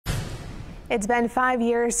It's been 5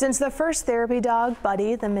 years since the first therapy dog,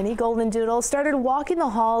 Buddy, the mini golden doodle, started walking the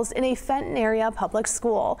halls in a Fenton area public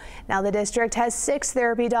school. Now the district has 6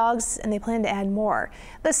 therapy dogs and they plan to add more.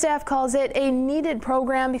 The staff calls it a needed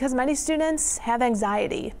program because many students have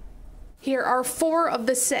anxiety. Here are 4 of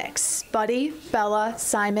the 6, Buddy, Bella,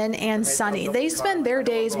 Simon, and Sunny. They spend their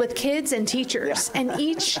days with kids and teachers, and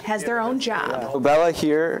each has their own job. Bella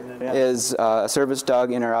here is a service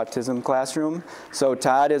dog in our autism classroom. So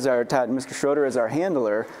Mr. Schroeder is our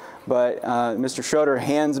handler, but Mr. Schroeder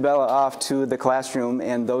hands Bella off to the classroom,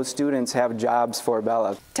 and those students have jobs for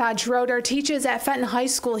Bella. Todd Schroeder teaches at Fenton High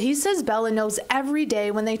School. He says Bella knows every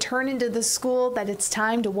day when they turn into the school that it's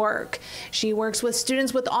time to work. She works with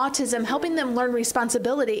students with autism, helping them learn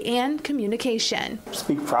responsibility and communication.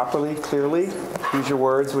 Speak properly, clearly. Use your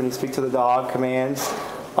words when you speak to the dog, commands.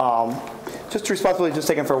 Just responsibility, just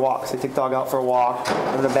taking for walks. They take the dog out for a walk,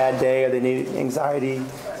 having a bad day, or they need anxiety.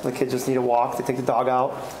 The kids just need a walk. They take the dog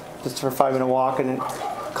out just for a 5-minute walk, and it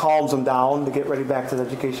calms them down to get ready back to the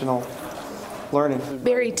educational learning.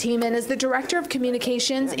 Barry Tiemann is the Director of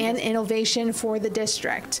Communications and Innovation for the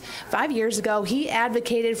district. 5 years ago, he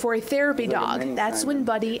advocated for a therapy dog. That's when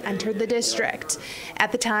Buddy entered the district.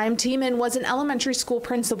 At the time, Tiemann was an elementary school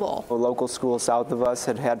principal. A local school south of us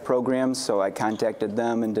had programs, so I contacted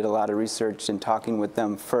them and did a lot of research and talking with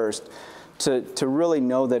them first to really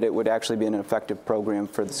know that it would actually be an effective program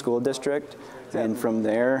for the school district. And from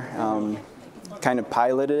there, kind of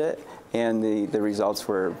piloted it, and the results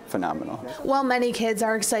were phenomenal. While many kids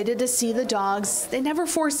are excited to see the dogs, they never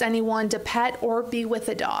force anyone to pet or be with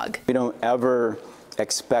a dog. We don't ever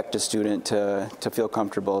expect a student to feel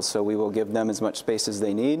comfortable, so we will give them as much space as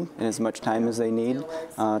they need and as much time as they need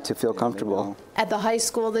to feel comfortable. At the high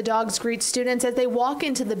school, the dogs greet students as they walk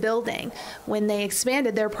into the building. When they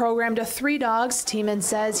expanded their program to 3 dogs, Tiemann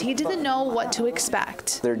says he didn't know what to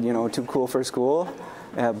expect. They're, too cool for school,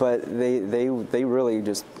 but they really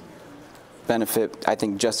just benefit, I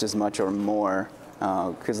think, just as much or more,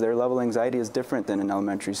 because their level of anxiety is different than an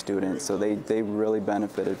elementary student, so they really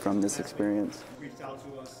benefited from this experience.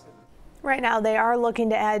 Right now, they are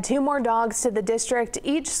looking to add 2 more dogs to the district.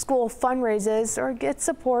 Each school fundraises or gets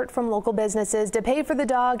support from local businesses to pay for the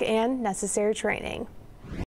dog and necessary training.